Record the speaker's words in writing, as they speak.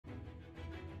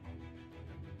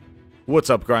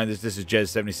What's up, Grinders? This is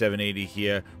Jez7780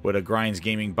 here with a Grinds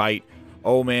Gaming Bite.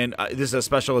 Oh man, this is a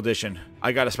special edition.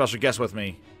 I got a special guest with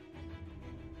me.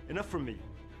 Enough from me.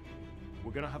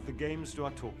 We're gonna have the games do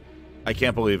our talking. I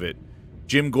can't believe it.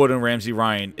 Jim Gordon Ramsay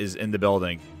Ryan is in the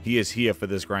building. He is here for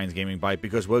this Grinds Gaming Bite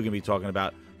because we're going to be talking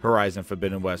about Horizon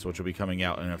Forbidden West, which will be coming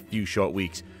out in a few short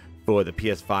weeks for the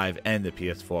PS5 and the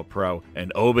PS4 Pro.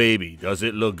 And oh baby, does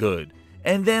it look good.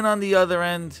 And then on the other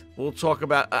end, we'll talk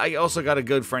about... I also got a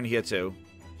good friend here too.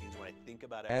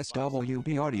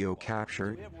 SWB audio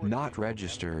capture, not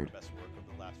registered.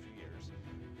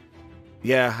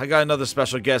 Yeah, I got another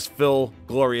special guest, Phil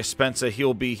Glorious Spencer.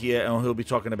 He'll be here and he'll be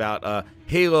talking about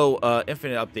Halo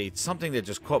Infinite updates, something that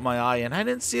just caught my eye and I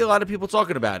didn't see a lot of people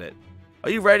talking about it.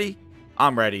 Are you ready?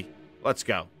 I'm ready. Let's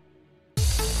go.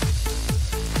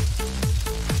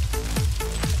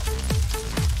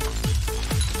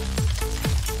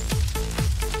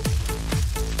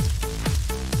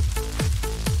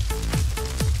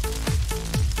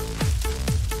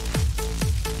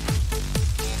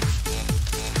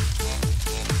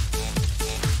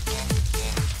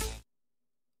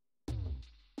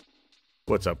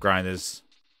 What's up, Grinders?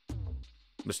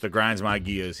 Mr. Grinds My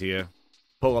Gears here.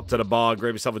 Pull up to the bar,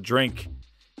 grab yourself a drink.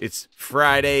 It's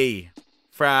Friday.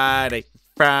 Friday.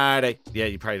 Yeah,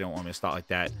 you probably don't want me to start like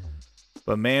that.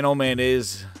 But man, oh man,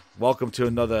 welcome to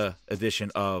another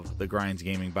edition of the Grinds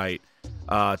Gaming Bite.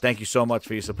 Thank you so much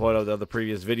for your support of the other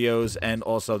previous videos and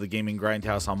also the Gaming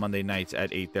Grindhouse on Monday nights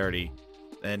at 8:30.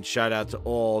 And shout out to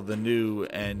all the new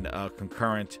and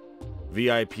concurrent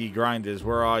VIP grinders.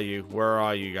 Where are you? Where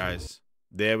are you guys?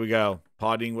 There we go.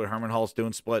 Partying with Herman Hulse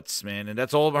doing splits, man. And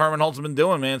that's all Herman Hulse has been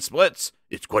doing, man. Splits.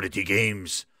 It's quality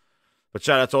games. But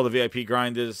shout out to all the VIP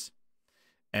grinders.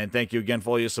 And thank you again for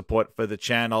all your support for the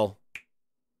channel.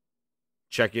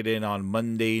 Check it in on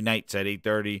Monday nights at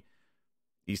 8:30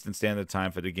 Eastern Standard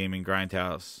Time for the Gaming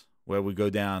Grindhouse, where we go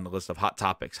down the list of hot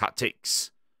topics, hot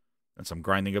takes, and some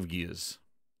grinding of gears.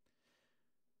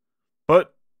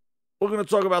 But we're going to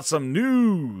talk about some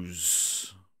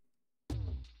news.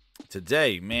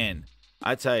 Today, man,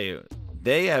 I tell you,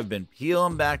 they have been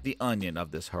peeling back the onion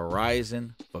of this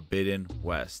Horizon Forbidden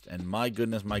West. And my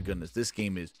goodness, this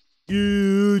game is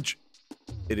huge.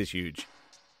 It is huge.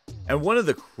 And one of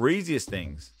the craziest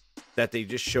things that they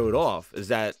just showed off is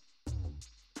that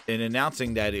in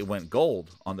announcing that it went gold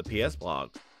on the PS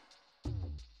blog,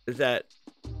 is that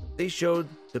they showed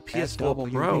the PS4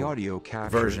 Pro audio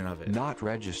capture, version of it. Not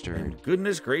registered. And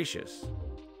goodness gracious.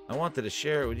 I wanted to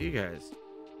share it with you guys.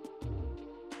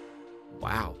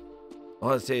 Wow.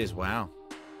 All I'd say is, wow.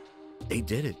 They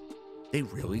did it. They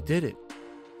really did it.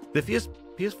 The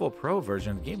PS4 Pro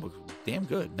version of the game looks damn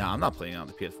good. Now, I'm not playing on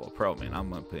the PS4 Pro, man. I'm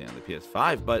going to play on the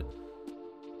PS5. But,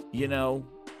 you know,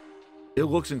 it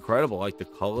looks incredible. Like, the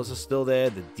colors are still there.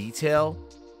 The detail.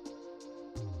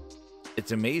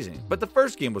 It's amazing. But the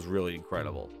first game was really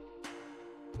incredible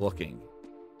looking.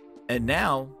 And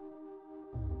now,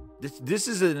 this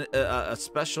is a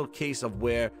special case of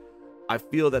where I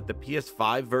feel that the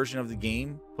PS5 version of the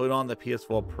game put on the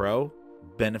PS4 Pro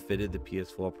benefited the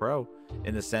PS4 Pro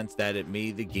in the sense that it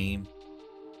made the game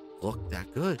look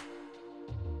that good.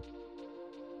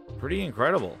 Pretty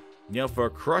incredible. You know, for a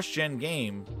cross-gen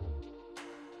game,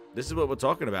 this is what we're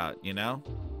talking about, you know?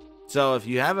 So if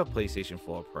you have a PlayStation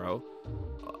 4 Pro,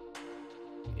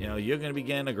 you know, you're going to be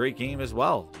getting a great game as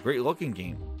well. Great looking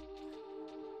game.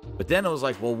 But then it was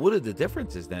like, well, what are the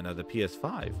differences then of the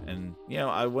PS5? And, you know,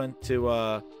 I went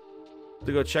to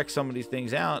go check some of these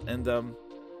things out. And,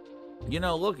 you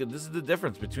know, look, this is the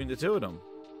difference between the two of them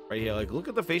right here. Like, look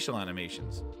at the facial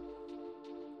animations.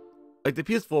 Like, the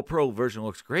PS4 Pro version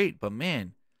looks great. But,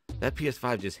 man, that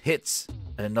PS5 just hits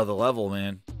at another level,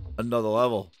 man. Another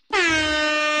level.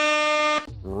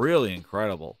 Really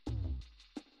incredible.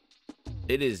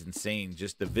 It is insane,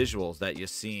 just the visuals that you're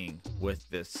seeing with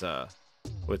this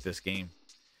game.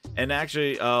 And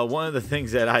actually, one of the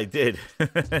things that I did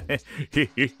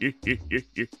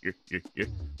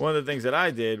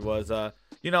was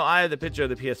you know, I had the picture of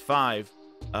the PS5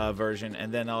 version,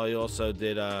 and then I also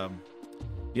did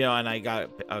you know, and I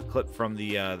got a clip from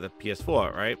the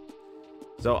PS4, right?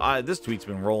 So this tweet's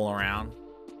been rolling around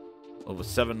over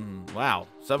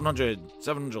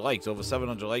 700 likes, over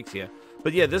 700 likes here.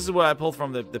 But yeah, this is what I pulled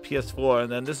from the PS4,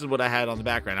 and then this is what I had on the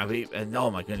background. And oh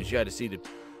my goodness, you had to see the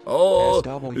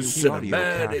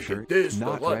cinematic. This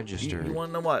not registered. You want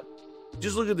to know what?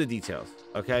 Just look at the details,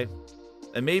 okay?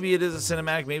 And maybe it is a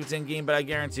cinematic, maybe it's in game, but I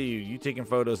guarantee you taking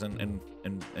photos in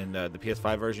the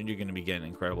PS5 version, you're going to be getting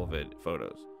incredible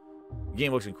photos. The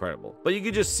game looks incredible, but you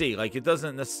could just see, like, it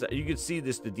doesn't necessarily. You could see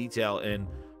the detail in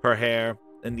her hair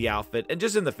in the outfit and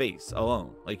just in the face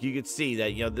alone. Like, you could see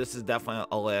that, you know, this is definitely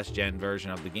a last gen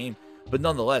version of the game, but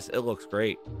nonetheless, it looks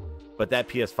great. But that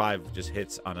PS5 just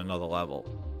hits on another level.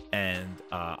 And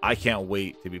I can't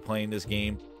wait to be playing this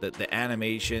game. The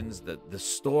animations, the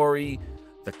story,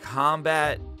 the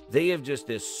combat, they have just,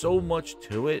 there's so much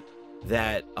to it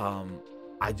that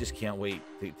I just can't wait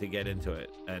to get into it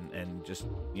and just,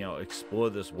 you know, explore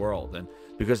this world. And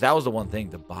because that was the one thing,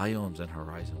 the biomes in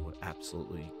Horizon were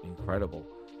absolutely incredible.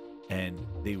 And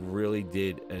they really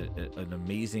did an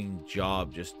amazing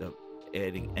job just of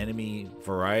adding enemy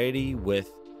variety with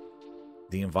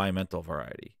the environmental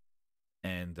variety.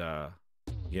 And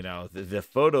you know, the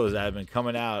photos that have been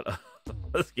coming out of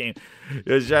this game,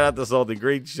 shout out to Salty,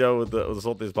 great show with the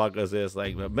Salty's podcast. It's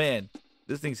like, but man,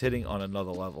 this thing's hitting on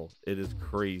another level. It is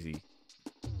crazy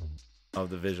of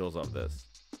the visuals of this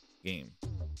game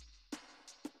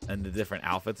and the different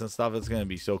outfits and stuff. It's gonna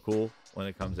be so cool when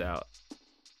it comes out.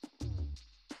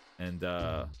 And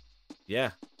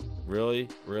yeah, really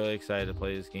excited to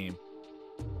play this game.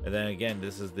 And then again,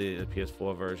 this is the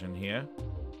PS4 version here.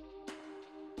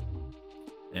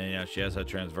 And yeah, she has her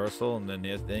transversal, and then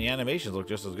the animations look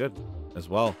just as good as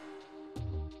well.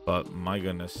 But my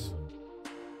goodness,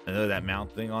 I know that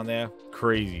mount thing on there,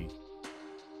 crazy.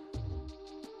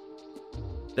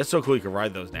 That's so cool. You can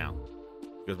ride those now,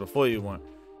 because before you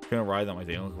couldn't ride them like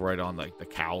they only could ride on like the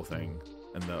cow thing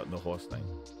and the horse thing.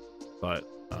 But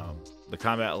the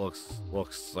combat looks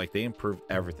like they improved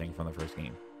everything from the first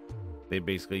game. They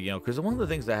basically, you know, because one of the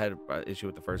things that I had an issue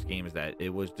with the first game is that it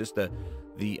was just the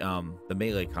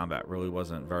melee combat really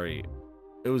wasn't very.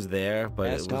 It was there, but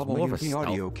it was more of a stealth.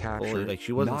 Audio capture, like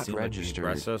she wasn't not seeming like the registered.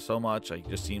 aggressor so much. Like, it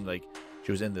just seemed like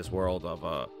she was in this world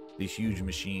of these huge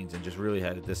machines and just really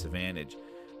had a disadvantage.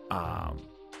 And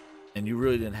you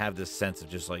really didn't have this sense of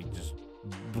just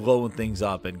blowing things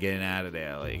up and getting out of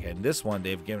there. Like, and this one,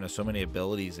 they've given us so many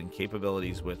abilities and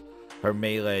capabilities with her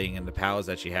meleeing and the powers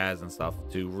that she has and stuff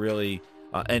to really,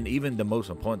 and even the most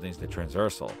important things, the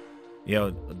transversal, you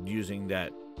know, using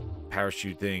that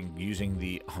parachute thing, using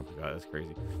the, oh my god, that's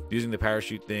crazy, using the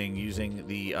parachute thing, using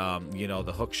the you know,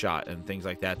 the hook shot and things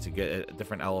like that to get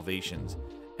different elevations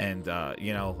and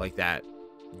you know, like that,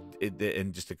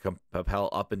 and just to propel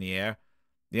up in the air.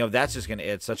 You know, that's just going to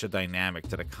add such a dynamic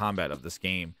to the combat of this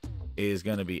game. It is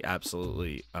going to be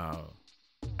absolutely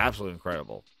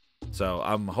incredible. So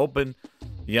I'm hoping,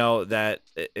 you know, that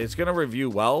it's going to review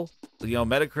well. You know,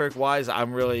 Metacritic wise,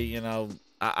 I'm really, you know,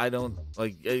 I don't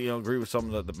like, you know, agree with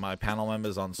some of my panel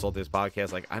members on the Saltiest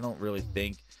podcast. Like, I don't really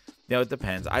think, you know, it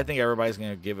depends. I think everybody's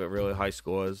going to give it really high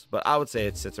scores, but I would say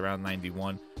it sits around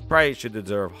 91. Probably should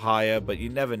deserve higher, but you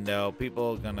never know.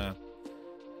 People are going to,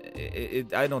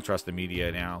 I don't trust the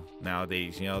media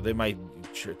nowadays. You know, they might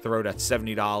throw that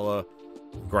 $70,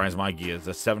 grinds my gears,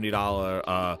 the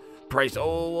 $70 price.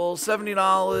 Oh, well,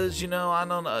 $70, you know, I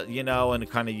don't know, you know, and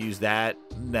kind of use that.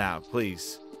 Nah,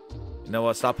 please. You know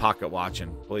what? Stop pocket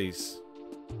watching, please.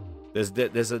 There's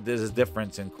a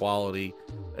difference in quality.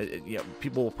 You know,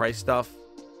 people will price stuff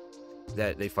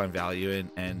that they find value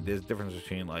in, and there's a difference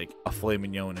between like a filet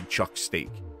mignon and chuck steak.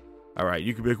 All right,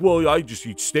 you could be like, well, I just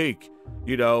eat steak.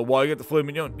 You know, why you get the filet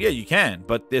mignon? Yeah, you can,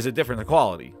 but there's a difference in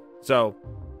quality. So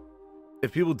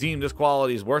if people deem this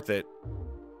quality is worth it,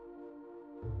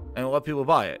 and let people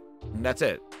buy it, and that's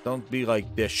it. Don't be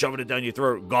like, they're shoving it down your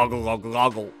throat. Goggle, goggle,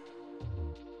 goggle.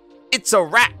 It's a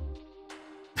rat.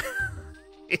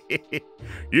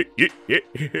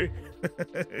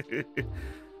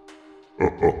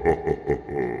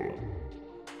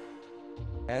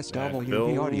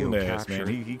 SWV audio Philness, capture,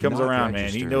 man. He comes not around, man. He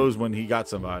registered. knows when he got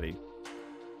somebody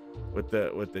with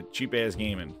the cheap ass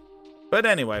gaming. But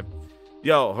anyway,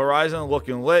 yo, Horizon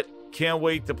looking lit. Can't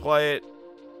wait to play it.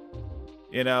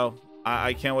 You know,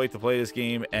 I can't wait to play this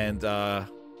game, and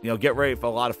you know, get ready for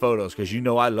a lot of photos, because you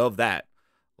know I love that.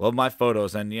 Love my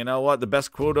photos. And you know what? The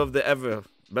best quote ever.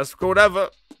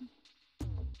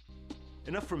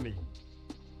 Enough from me.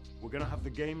 We're gonna have the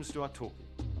games do our talking.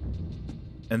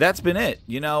 And that's been it,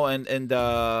 you know. And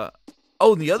oh,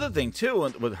 and the other thing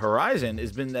too with Horizon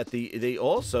has been that they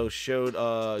also showed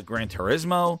Gran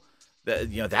Turismo. That,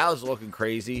 you know, that was looking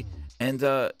crazy. And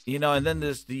you know, and then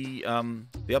there's the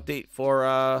update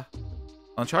for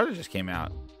Uncharted just came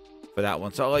out for that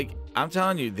one. So like, I'm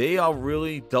telling you, they are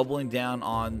really doubling down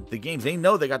on the games. They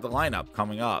know they got the lineup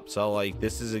coming up. So like,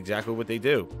 this is exactly what they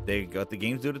do. They got the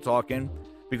games do the talking,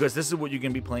 because this is what you're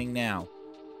gonna be playing now.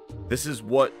 This is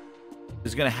what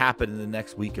is gonna happen in the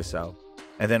next week or so.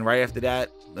 And then right after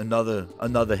that, another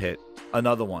hit,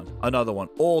 another one,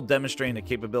 all demonstrating the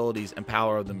capabilities and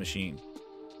power of the machine,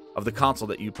 of the console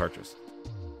that you purchased,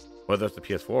 whether it's the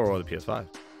PS4 or the PS5.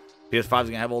 PS5 is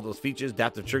going to have all those features,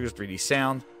 adaptive triggers, 3D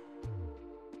sound.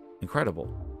 Incredible.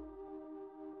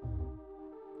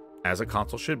 As a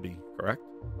console should be, correct?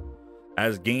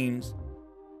 As games,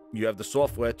 you have the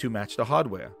software to match the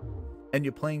hardware. And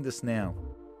you're playing this now.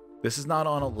 This is not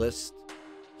on a list.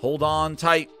 Hold on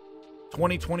tight.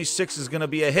 2026 is going to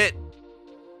be a hit.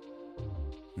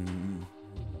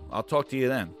 I'll talk to you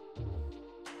then.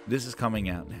 This is coming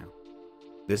out now.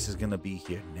 This is going to be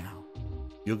here now.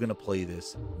 You're going to play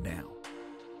this now.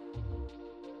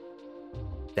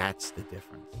 That's the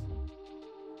difference.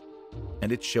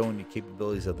 And it's showing the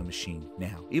capabilities of the machine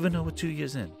now. Even though we're 2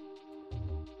 years in.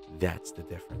 That's the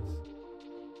difference.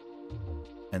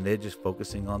 And they're just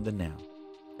focusing on the now.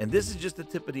 And this is just the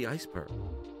tip of the iceberg.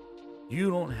 You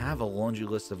don't have a laundry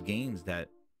list of games that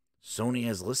Sony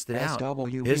has listed out.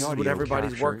 SWV Here's what audio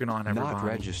everybody's capture, working on, everybody. Not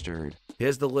registered.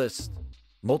 Here's the list.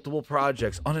 Multiple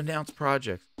projects, unannounced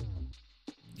projects.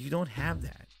 You don't have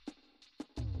that.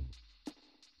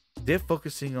 They're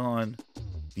focusing on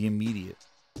the immediate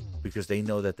because they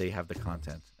know that they have the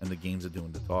content and the games are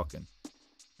doing the talking.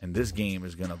 And this game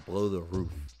is going to blow the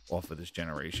roof off of this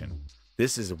generation.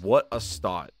 This is what a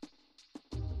start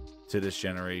to this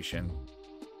generation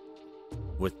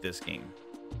with this game.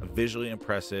 A visually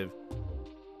impressive,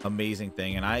 amazing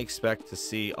thing. And I expect to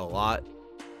see a lot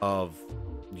of,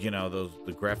 you know,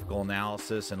 the graphical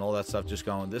analysis and all that stuff just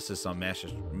going, this is some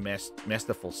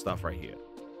masterful stuff right here.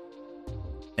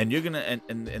 And you're going to,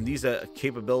 and these are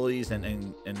capabilities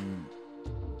and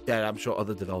that I'm sure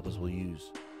other developers will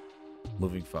use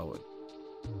moving forward.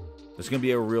 There's going to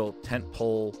be a real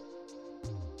tentpole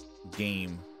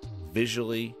game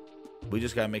visually. We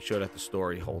just got to make sure that the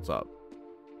story holds up.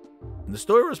 And the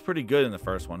story was pretty good in the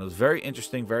first one. It was very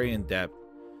interesting, very in-depth.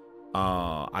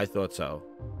 I thought so.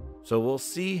 So we'll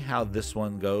see how this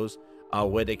one goes,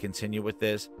 where they continue with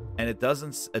this. And it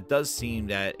does seem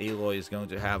that Aloy is going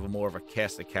to have more of a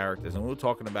cast of characters. And we were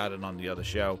talking about it on the other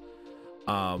show,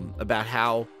 about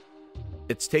how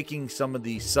it's taking some of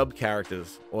the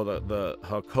sub-characters or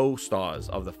her co-stars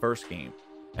of the first game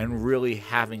and really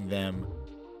having them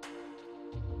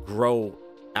grow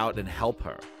out and help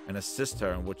her and assist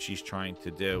her in what she's trying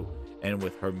to do and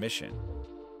with her mission,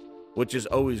 which is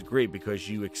always great because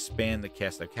you expand the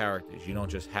cast of characters. You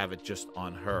don't just have it just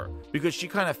on her, because she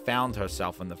kind of found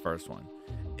herself in the first one.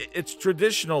 It's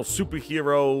traditional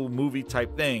superhero movie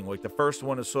type thing. Like the first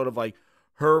one is sort of like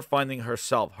her finding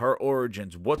herself, her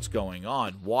origins, what's going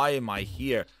on, why am I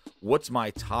here, what's my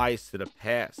ties to the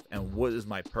past, and what is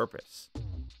my purpose.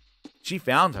 She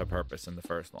found her purpose in the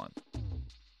first one.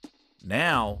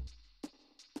 Now,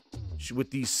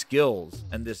 with these skills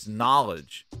and this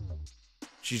knowledge,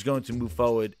 she's going to move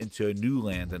forward into a new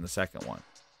land in the second one.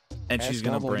 And she's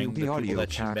going to bring the people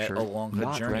that she met along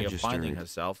her journey of finding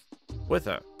herself with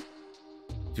her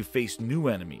to face new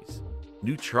enemies,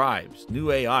 new tribes, new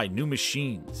AI, new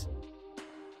machines.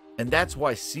 And that's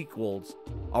why sequels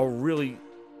are really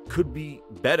could be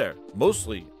better,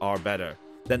 mostly are better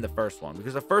than the first one,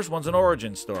 because the first one's an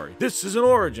origin story. This is an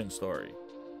origin story.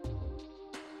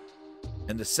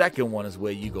 And the second one is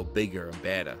where you go bigger and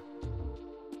better.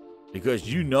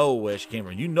 Because you know where she came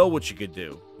from. You know what she could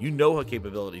do. You know her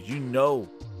capabilities. You know.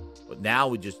 But now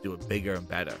we just do it bigger and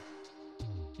better.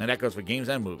 And that goes for games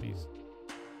and movies.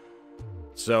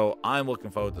 So I'm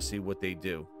looking forward to see what they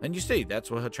do. And you see, that's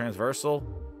what her transversal,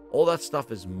 all that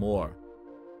stuff is more.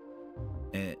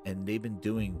 And they've been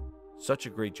doing such a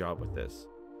great job with this.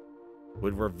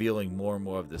 With revealing more and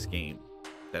more of this game.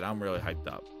 That I'm really hyped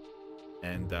up.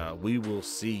 And we will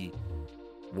see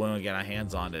when we get our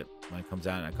hands on it when it comes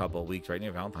out in a couple of weeks, right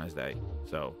near Valentine's Day.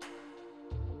 So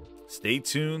stay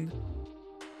tuned.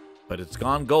 But it's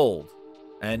gone gold.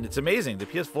 And it's amazing. The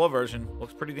PS4 version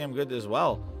looks pretty damn good as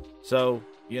well. So,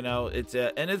 you know, it's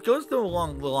and it goes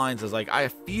along the lines as like, I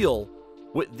feel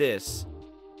with this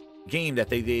game that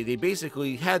they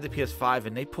basically had the PS5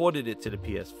 and they ported it to the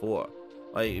PS4.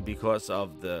 Like, because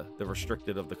of the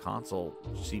restricted of the console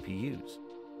CPUs.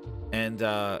 And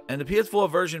the PS4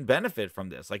 version benefit from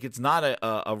this. Like, it's not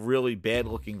a really bad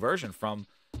looking version from,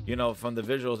 you know, from the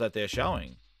visuals that they're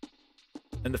showing.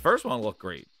 And the first one looked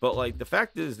great, but like the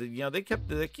fact is that, you know,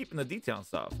 they're keeping the detail and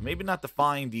stuff. Maybe not the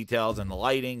fine details and the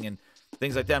lighting and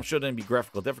things like that. I'm sure there'd be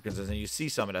graphical differences, and you see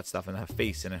some of that stuff in her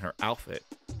face and in her outfit.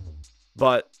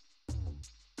 But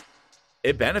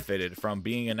it benefited from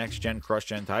being a next-gen,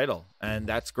 cross-gen title, and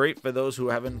that's great for those who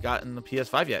haven't gotten the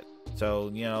PS5 yet.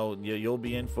 So, you know, you'll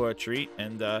be in for a treat,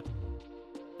 and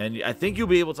I think you'll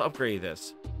be able to upgrade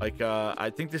this. Like,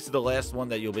 I think this is the last one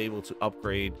that you'll be able to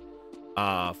upgrade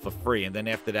for free, and then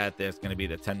after that, there's going to be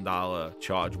the $10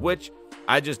 charge, which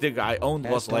I just did. I owned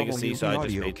Lost Legacy, so I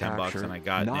just paid $10, and I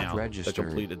got now the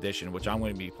complete edition, which I'm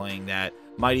going to be playing that.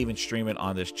 Might even stream it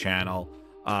on this channel.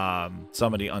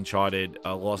 Some of the Uncharted,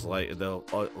 Lost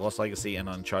Legacy and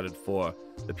Uncharted 4,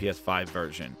 the PS5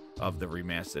 version of the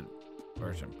remastered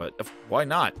version. But why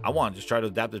not? I want to just try to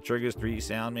adapt the triggers, 3D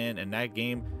sound, man. And that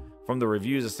game, from the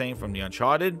reviews, the same from the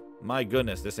Uncharted. My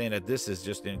goodness, they're saying that this is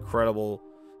just incredible.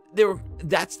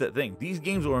 That's the thing. These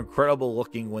games were incredible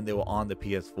looking when they were on the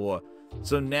PS4.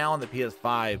 So now on the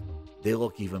PS5, they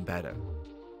look even better.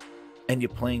 And you're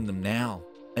playing them now.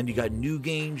 And you got new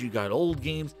games, you got old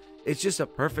games. It's just a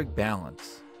perfect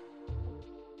balance.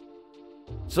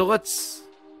 So let's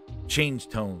change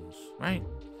tones, right?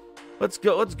 Let's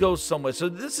go somewhere. So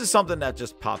this is something that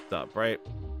just popped up, right?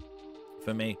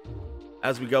 For me,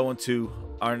 as we go into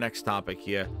our next topic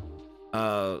here,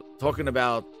 talking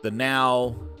about the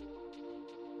now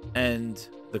and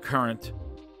the current.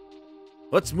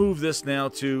 Let's move this now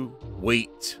to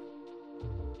wait.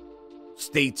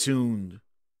 Stay tuned.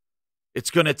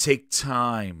 It's going to take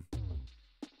time.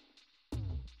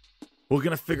 We're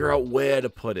going to figure out where to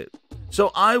put it.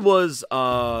 So I was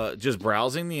just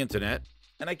browsing the internet,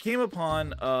 and I came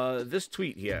upon this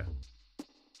tweet here.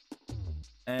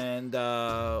 And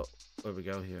where we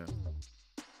go here?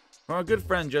 From our good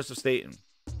friend Joseph Staten.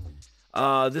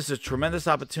 This is a tremendous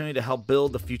opportunity to help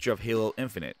build the future of Halo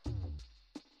Infinite.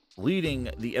 Leading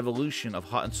the evolution of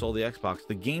Heart and Soul, the Xbox,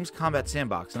 the game's combat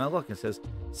sandbox. And I look, it says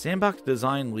Sandbox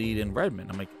design lead in Redmond.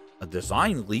 I'm like, a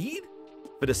design lead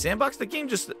for the sandbox? The game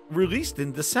just released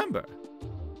in December.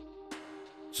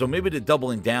 So maybe they're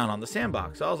doubling down on the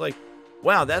sandbox. So I was like,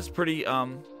 wow, that's pretty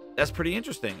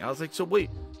interesting. I was like, so wait,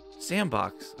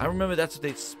 sandbox. I remember that's what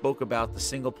they spoke about, the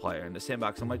single player and the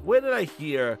sandbox. I'm like, where did I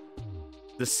hear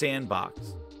the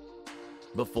sandbox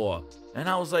before? And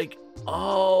I was like,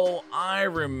 oh, I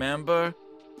remember.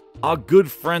 A good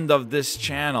friend of this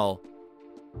channel,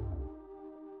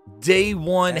 Day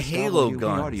One Halo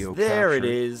Guns. There it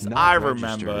is. I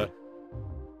remember.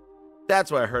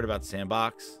 That's where I heard about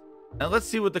Sandbox. And let's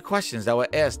see what the questions that were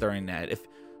asked during that.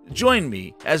 Join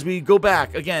me as we go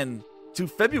back again to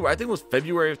February. I think it was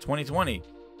February of 2020.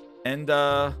 And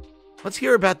let's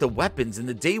hear about the weapons and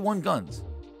the Day One guns.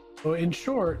 So in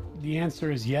short, the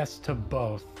answer is yes to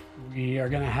both. We are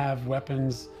going to have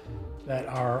weapons that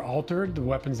are altered, the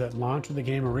weapons that launched with the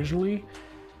game originally.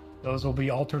 Those will be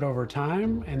altered over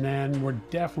time, and then we're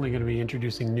definitely going to be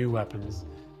introducing new weapons.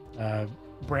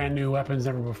 Brand new weapons,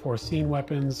 never before seen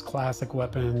weapons, classic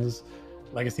weapons,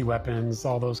 legacy weapons,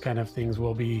 all those kind of things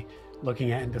we'll be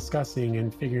looking at and discussing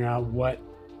and figuring out what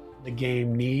the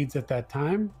game needs at that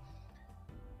time.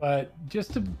 But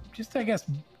just I guess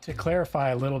to clarify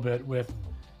a little bit with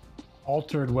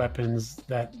altered weapons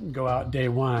that go out day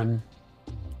one.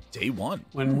 Day one.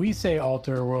 When we say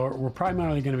alter, we're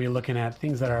primarily going to be looking at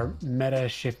things that are meta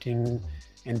shifting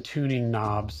and tuning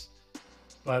knobs,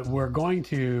 but we're going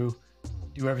to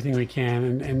do everything we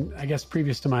can. And I guess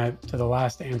previous to the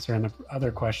last answer and the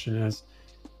other question is,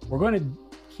 we're going to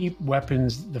keep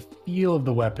weapons, the feel of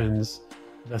the weapons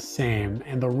the same,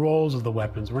 and the roles of the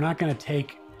weapons. We're not going to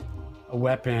take a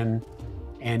weapon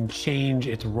and change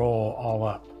its role all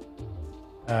up.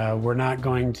 We're not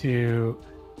going to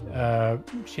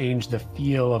change the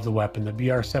feel of the weapon. The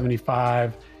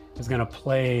BR-75 is going to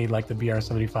play like the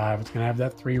BR-75. It's going to have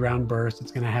that 3-round burst.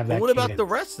 It's going to have that. But what about the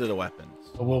rest of the weapons?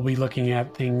 So we'll be looking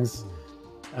at things,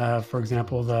 for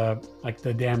example,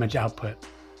 the damage output,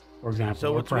 for example.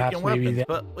 So we're tweaking weapons,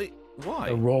 but wait, why?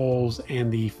 The rolls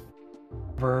and the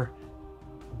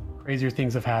crazier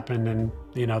things have happened, and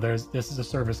this is a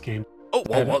service game. Oh,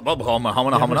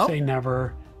 never say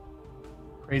never.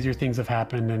 Crazier things have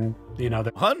happened, and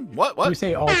What? When we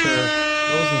say alter, those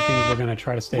are the things we're going to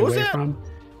try to stay away from.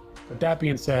 But that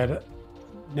being said,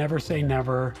 never say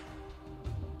never.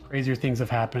 Crazier things have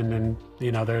happened, and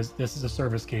this is a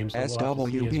service game. So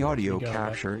SWB audio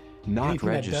capture not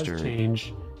registered. That does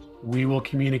change, we will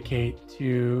communicate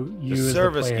to you the as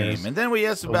service the players, game, and then we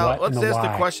asked about. Let's ask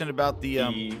the question about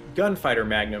the gunfighter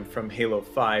magnum from Halo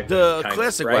 5. The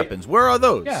classic weapons. Where are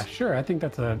those? Yeah, sure. I think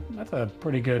that's a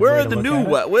pretty good. Where are the new?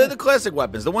 Where are the classic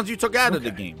weapons? The ones you took out of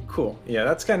the game. Cool. Yeah,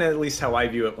 that's kind of at least how I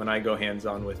view it when I go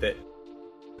hands-on with it.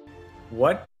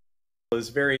 What was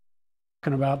very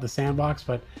talking about the sandbox,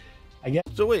 but I guess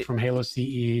so. Wait, from Halo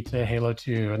CE to Halo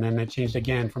 2, and then it changed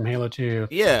again from Halo 2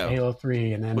 to Halo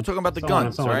 3, and then we're talking about the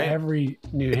guns, right? Every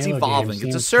new it's Halo evolving. game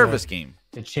it's a service game.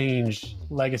 To change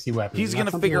legacy weapons. He's going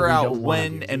to figure out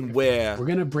when and where. We're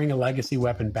going to bring a legacy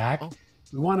weapon back.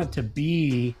 We want it to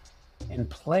be and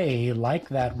play like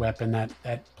that weapon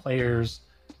that players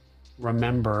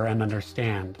remember and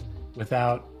understand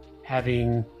without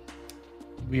having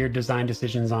weird design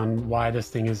decisions on why this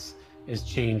thing is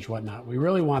changed, whatnot. We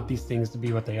really want these things to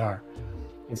be what they are.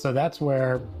 And so that's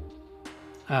where,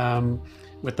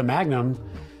 with the Magnum,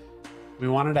 we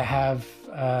wanted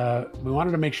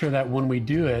to make sure that when we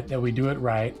do it, that we do it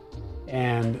right.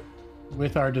 And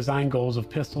with our design goals of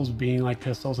pistols being like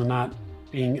pistols and not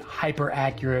being hyper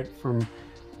accurate from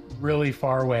really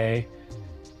far away,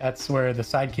 that's where the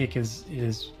Sidekick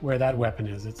is where that weapon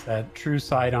is. It's that true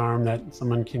sidearm that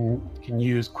someone can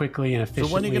use quickly and efficiently.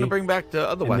 So when are you going to bring back the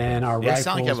other weapons? And then our rifles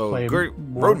sound like you have a play great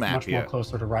much roadmap here. more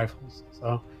closer to rifles.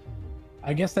 So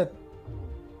I guess that,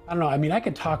 I don't know. I mean, I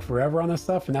could talk forever on this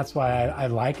stuff, and that's why I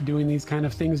like doing these kind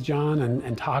of things, John,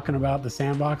 and talking about the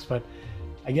Sandbox. But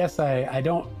I guess I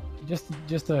don't,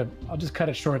 I'll just cut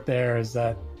it short there, is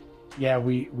that, yeah,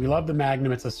 we love the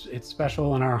Magnum. It's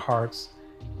special in our hearts.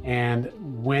 And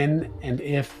when and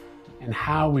if and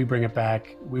how we bring it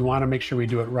back, we want to make sure we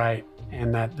do it right,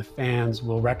 and that the fans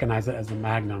will recognize it as the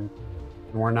Magnum,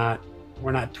 and we're not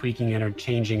tweaking it or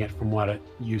changing it from what it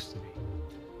used to be.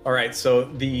 All right,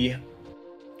 so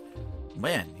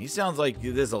Man, he sounds like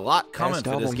there's a lot coming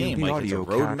for this game. Like it's a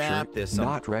roadmap. There's some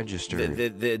not registered.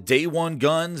 The day one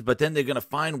guns, but then they're gonna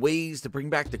find ways to bring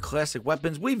back the classic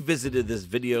weapons. We've visited this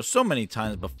video so many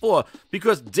times before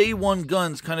because day one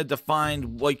guns kind of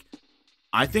defined, like,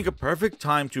 I think a perfect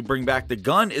time to bring back the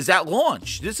gun is at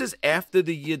launch. This is after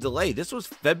the year delay. This was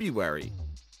February.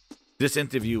 This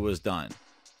interview was done.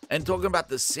 And talking about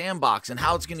the Sandbox and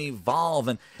how it's going to evolve,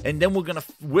 and then we're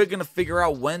gonna figure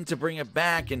out when to bring it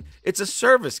back, and it's a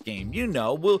service game, you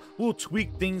know. We'll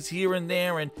tweak things here and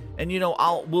there, and you know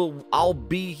I'll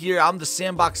be here. I'm the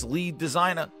Sandbox lead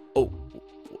designer. Oh,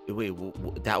 wait,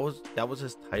 that was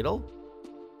his title.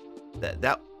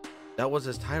 That was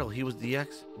his title. He was the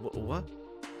X. What?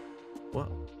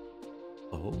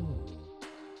 Oh.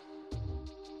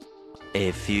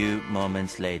 A few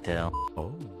moments later.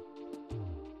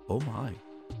 Oh my.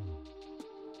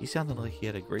 He sounded like he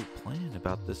had a great plan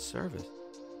about this service.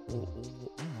 Oh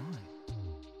my.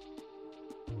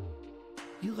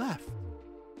 He left.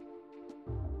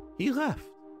 He left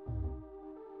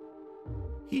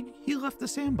the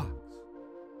Sandbox.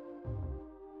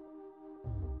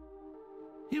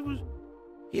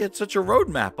 He had such a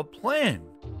roadmap, a plan.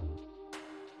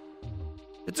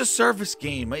 It's a service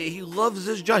game. He loves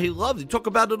his job. He loved it. He talked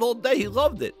about it all day. He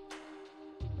loved it.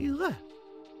 He left.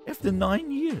 After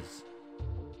 9 years.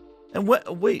 And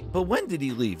wait, but when did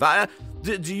he leave?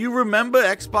 Do you remember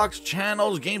Xbox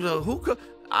channels, games?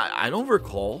 I don't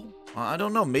recall. I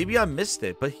don't know. Maybe I missed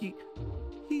it, but he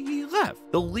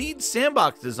left. The lead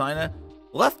Sandbox designer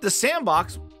left the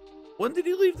Sandbox. When did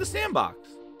he leave the Sandbox?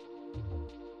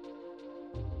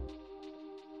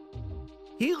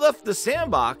 He left the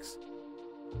Sandbox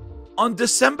on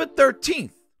December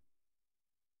 13th.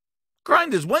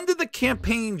 Grinders, when did the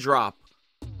campaign drop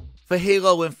for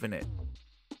Halo Infinite?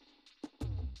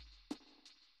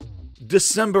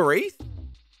 December 8th?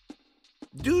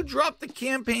 Dude dropped the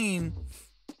campaign.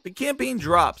 The campaign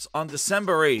drops on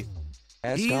December 8th.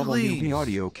 He leaves SWB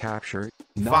audio capture.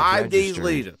 Not 5 days registered.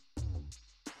 later.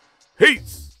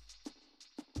 Peace.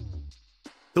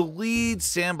 The lead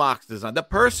Sandbox design, the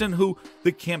person who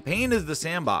the campaign is the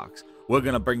Sandbox. We're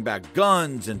going to bring back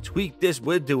guns and tweak this.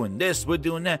 We're doing this. We're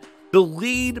doing that. The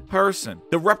lead person,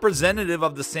 the representative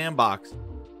of the Sandbox,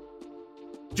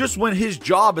 just when his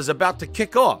job is about to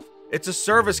kick off. It's a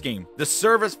service game. The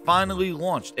service finally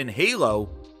launched. In Halo,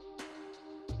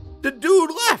 the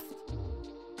dude left.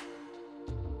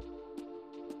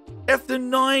 After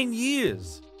 9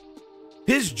 years.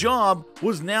 His job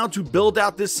was now to build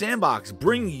out this Sandbox,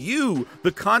 bring you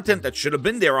the content that should have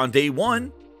been there on day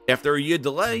one after a year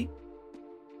delay.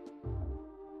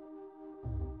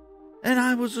 And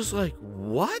I was just like,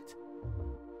 what?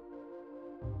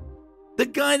 The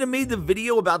guy that made the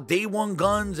video about day one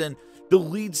guns and the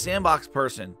lead Sandbox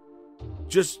person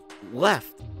just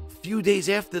left a few days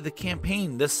after the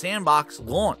campaign, the Sandbox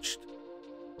launched.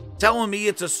 Telling me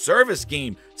it's a service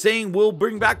game, saying we'll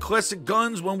bring back classic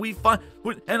guns when we find,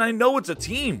 and I know it's a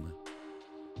team.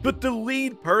 But the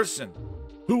lead person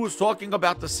who was talking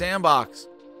about the Sandbox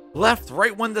left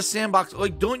right when the Sandbox,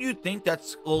 like, don't you think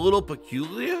that's a little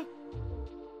peculiar?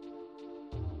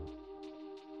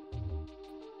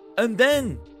 And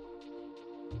then,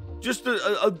 just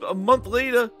a month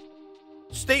later,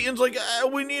 Staten's like,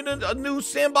 we need a new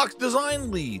Sandbox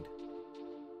design lead.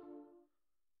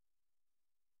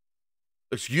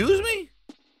 Excuse me?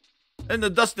 And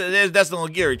there's Dustin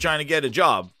Laguerre trying to get a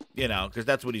job, you know, because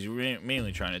that's what he's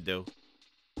mainly trying to do.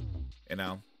 You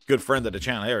know, good friend of the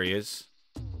channel. There he is.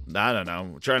 I don't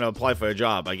know, trying to apply for a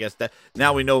job. I guess that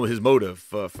now we know his motive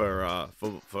for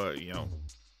you know,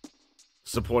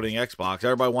 supporting Xbox.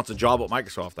 Everybody wants a job at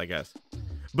Microsoft, I guess.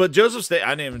 But Joseph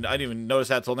I didn't even notice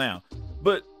that till now.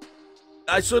 But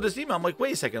I saw this email. I'm like,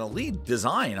 wait a second, a lead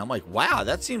design. I'm like, wow,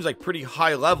 that seems like pretty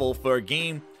high level for a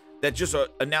game that just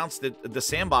announced that the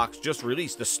Sandbox just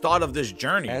released the start of this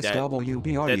journey that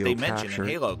they mentioned in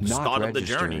Halo. The start of the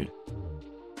journey.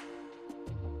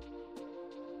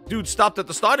 Dude stopped at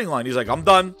the starting line. He's like, I'm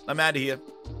done. I'm out of here.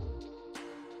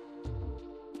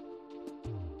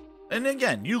 And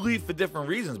again, you leave for different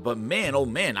reasons, but man, oh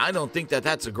man, I don't think that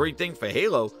that's a great thing for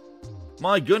Halo.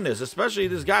 My goodness, especially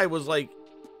this guy was like,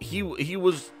 he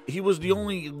was the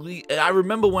only lead. And I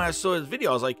remember when I saw his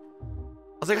video, I was like,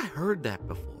 I heard that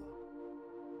before.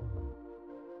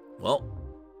 Well,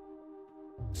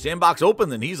 Sandbox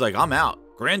opened and he's like, I'm out.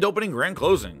 Grand opening, grand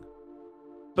closing.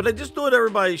 But I just thought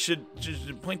everybody should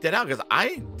point that out because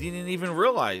I didn't even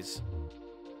realize.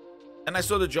 And I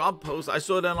saw the job post. I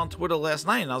saw that on Twitter last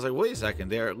night, and I was like, wait a second.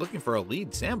 They're looking for a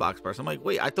lead Sandbox person. I'm like,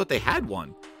 wait, I thought they had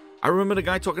one. I remember the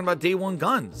guy talking about Day One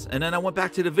Guns. And then I went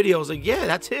back to the video. I was like, yeah,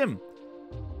 that's him.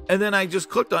 And then I just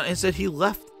clicked on it and said he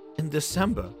left in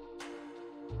December.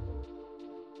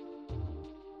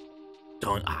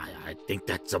 I think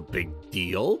that's a big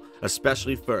deal,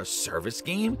 especially for a service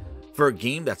game. For a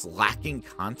game that's lacking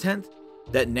content,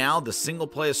 that now the single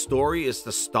player story is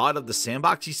the start of the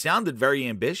Sandbox. He sounded very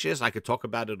ambitious. I could talk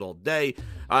about it all day.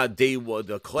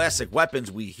 The classic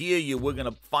weapons, we hear you. We're going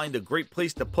to find a great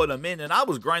place to put them in. And I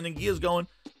was grinding gears going,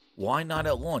 why not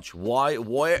at launch? Why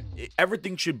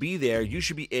everything should be there. You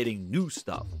should be adding new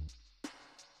stuff.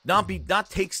 Not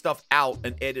take stuff out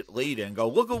and edit later and go,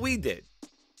 look what we did.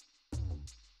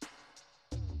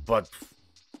 But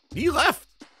he left.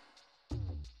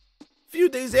 Few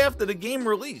days after the game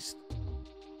released.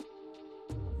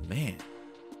 Man.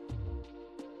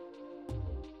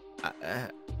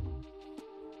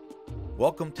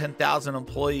 Welcome 10,000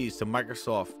 employees to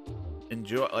Microsoft.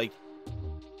 Enjoy, like,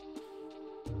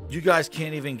 you guys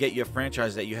can't even get your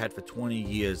franchise that you had for 20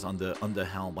 years under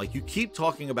helm. Like, you keep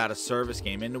talking about a service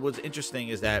game, and what's interesting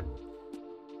is that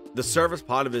the service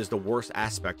part of it is the worst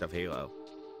aspect of Halo.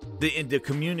 The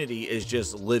community is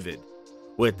just livid.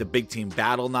 With the big team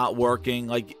battle not working,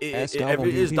 like it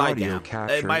is died down.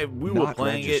 We were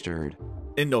playing it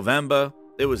in November.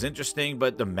 It was interesting,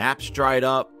 but the maps dried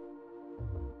up.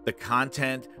 The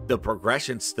content, the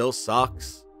progression still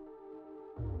sucks.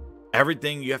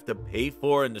 Everything you have to pay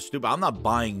for and the stupid. I'm not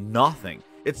buying nothing.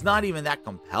 It's not even that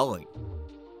compelling.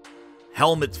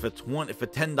 Helmets for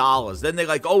 $10. Then they're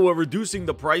like, oh, we're reducing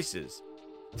the prices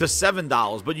to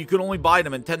 $7, but you can only buy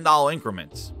them in $10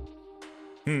 increments.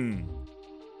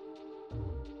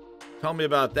 Tell me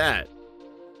about that.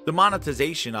 The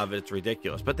monetization of it's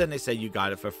ridiculous. But then they say you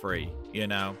got it for free, you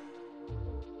know?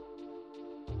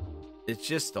 It's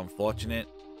just unfortunate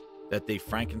that they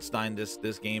Frankenstein this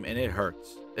game, and it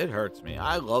hurts. It hurts me.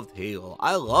 I loved Halo.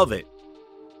 I love it.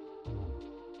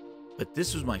 But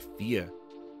this was my fear.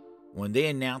 When they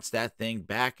announced that thing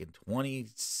back in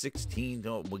 2016,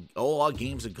 all our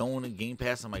games are going to Game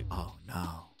Pass, I'm like, oh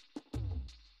no. I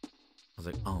was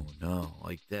like, oh no.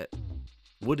 Like that.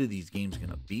 What are these games going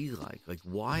to be like? Like,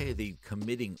 why are they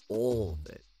committing all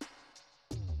of it?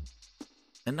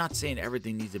 And not saying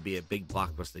everything needs to be a big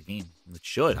blockbuster game. It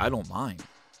should. I don't mind.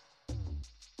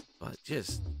 But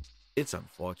just, it's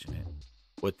unfortunate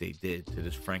what they did to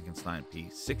this Frankenstein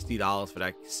piece. $60 for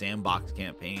that Sandbox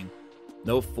campaign.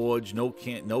 No Forge, no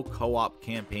co-op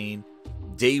campaign.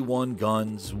 Day One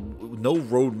Guns. No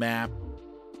roadmap.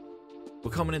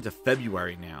 We're coming into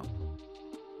February now.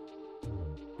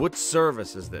 What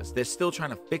service is this? They're still trying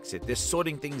to fix it. They're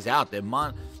sorting things out.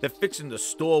 They're fixing the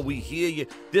store. We hear you.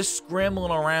 They're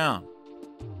scrambling around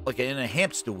like in a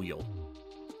hamster wheel.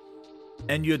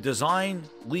 And your design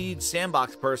lead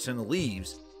Sandbox person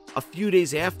leaves a few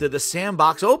days after the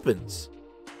Sandbox opens.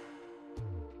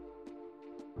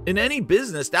 In any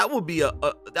business, that would be a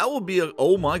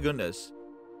oh my goodness.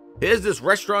 Here's this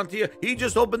restaurant here. He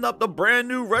just opened up the brand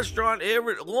new restaurant here.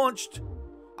 It launched.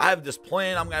 I have this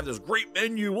plan. I'm going to have this great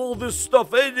menu, all this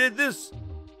stuff. I did this.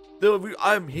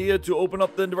 I'm here to open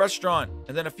up the restaurant.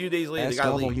 And then a few days later, the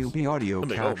guy leaves. SWB audio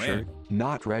captured,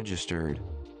 not registered.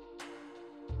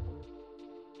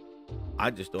 I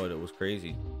just thought it was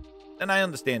crazy. And I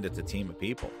understand it's a team of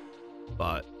people.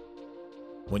 But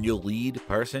when your lead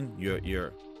person,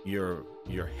 your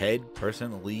head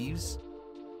person leaves,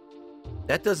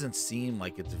 that doesn't seem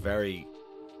like it's very,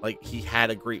 like he had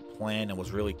a great plan and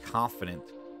was really confident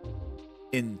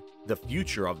in the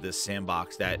future of this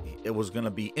Sandbox, that it was going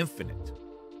to be infinite.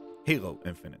 Halo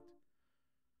Infinite.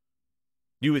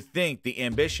 You would think the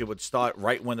ambition would start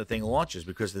right when the thing launches,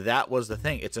 because that was the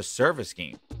thing. It's a service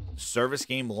game. Service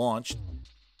game launched.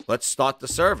 Let's start the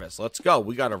service. Let's go.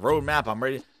 We got a roadmap. I'm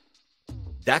ready.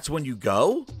 That's when you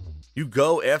go? You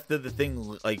go after the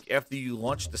thing, like after you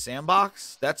launch the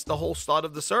sandbox? That's the whole start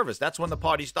of the service. That's when the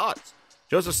party starts.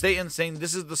 Joseph Staten saying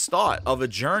this is the start of a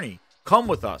journey. Come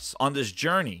with us on this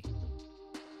journey.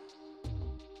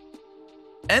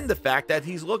 And the fact that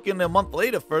he's looking a month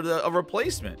later for a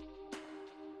replacement.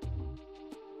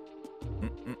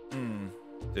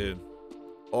 Dude,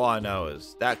 all I know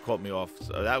is that caught me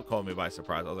by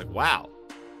surprise. I was like, wow,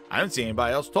 I haven't seen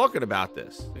anybody else talking about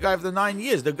this. The guy for the 9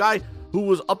 years, the guy who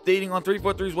was updating on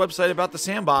 343's website about the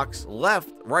sandbox, left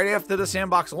right after the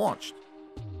sandbox launched.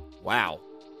 Wow.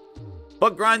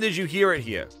 But grinders, you hear it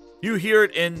here. You hear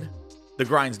it in the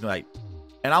Grinds Night.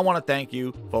 And I want to thank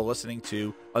you for listening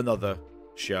to another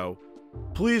show.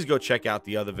 Please go check out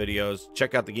the other videos.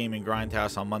 Check out the Gaming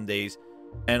Grindhouse on Mondays.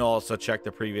 And also check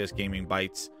the previous Gaming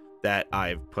Bites that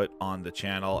I've put on the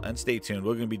channel. And stay tuned.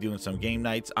 We're going to be doing some game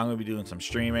nights. I'm going to be doing some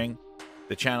streaming.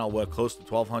 The channel, we're close to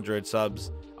 1,200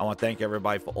 subs. I want to thank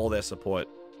everybody for all their support.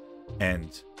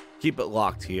 And keep it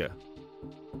locked here.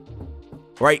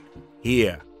 Right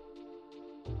here.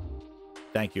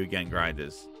 Thank you again,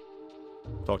 Grinders.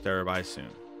 Talk to everybody soon.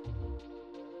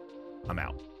 I'm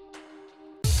out.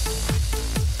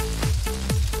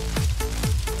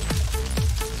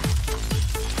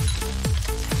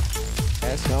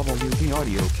 SWD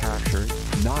audio captured,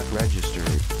 not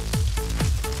registered.